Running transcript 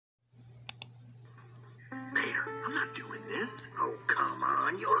this? Oh, come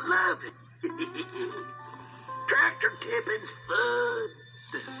on. You'll love it. Tractor tipping's fun.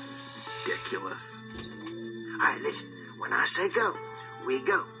 This is ridiculous. All right, listen. When I say go, we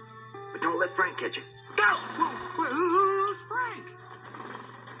go. But don't let Frank catch it. Go! Who's Frank?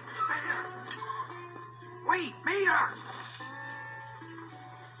 Mater. Wait, Mater!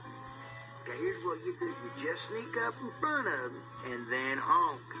 Okay, here's what you do. You just sneak up in front of them and then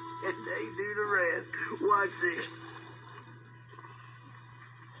honk. And they do the rest. Watch this.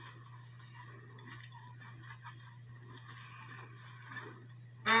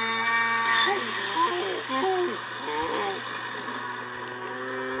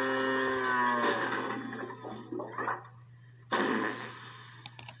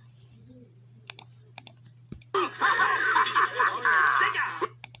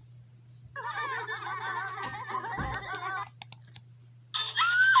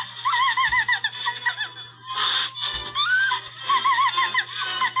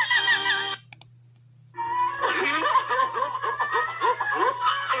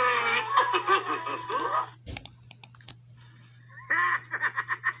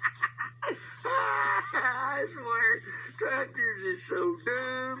 I swear, tractors is so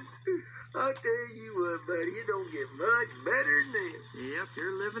dumb. I'll tell you what, buddy, it don't get much better than this. Yep,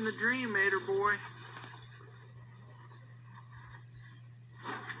 you're living the dream, Mater boy.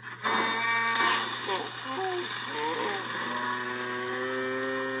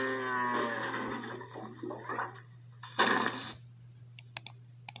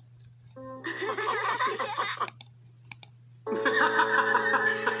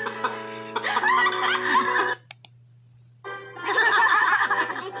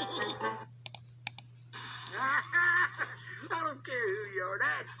 I don't care who you are.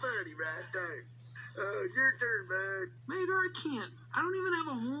 That's funny right there. Your turn, bud. Mater, I can't. I don't even have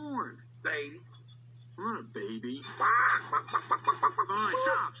a horn. Baby. I'm not a baby. Fine,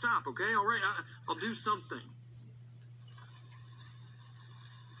 stop, okay? All right, I'll do something.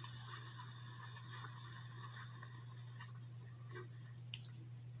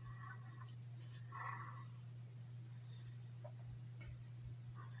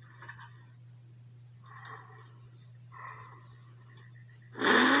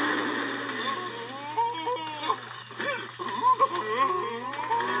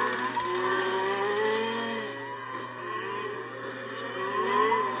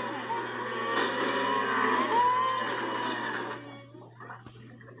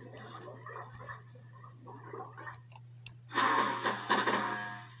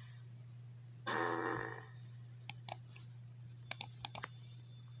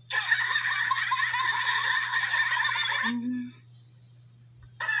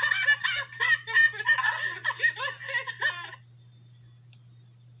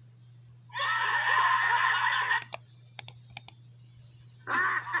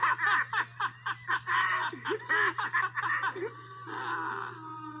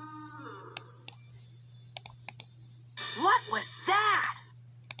 What was that?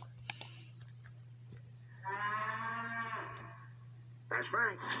 That's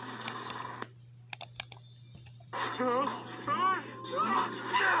Frank. Huh?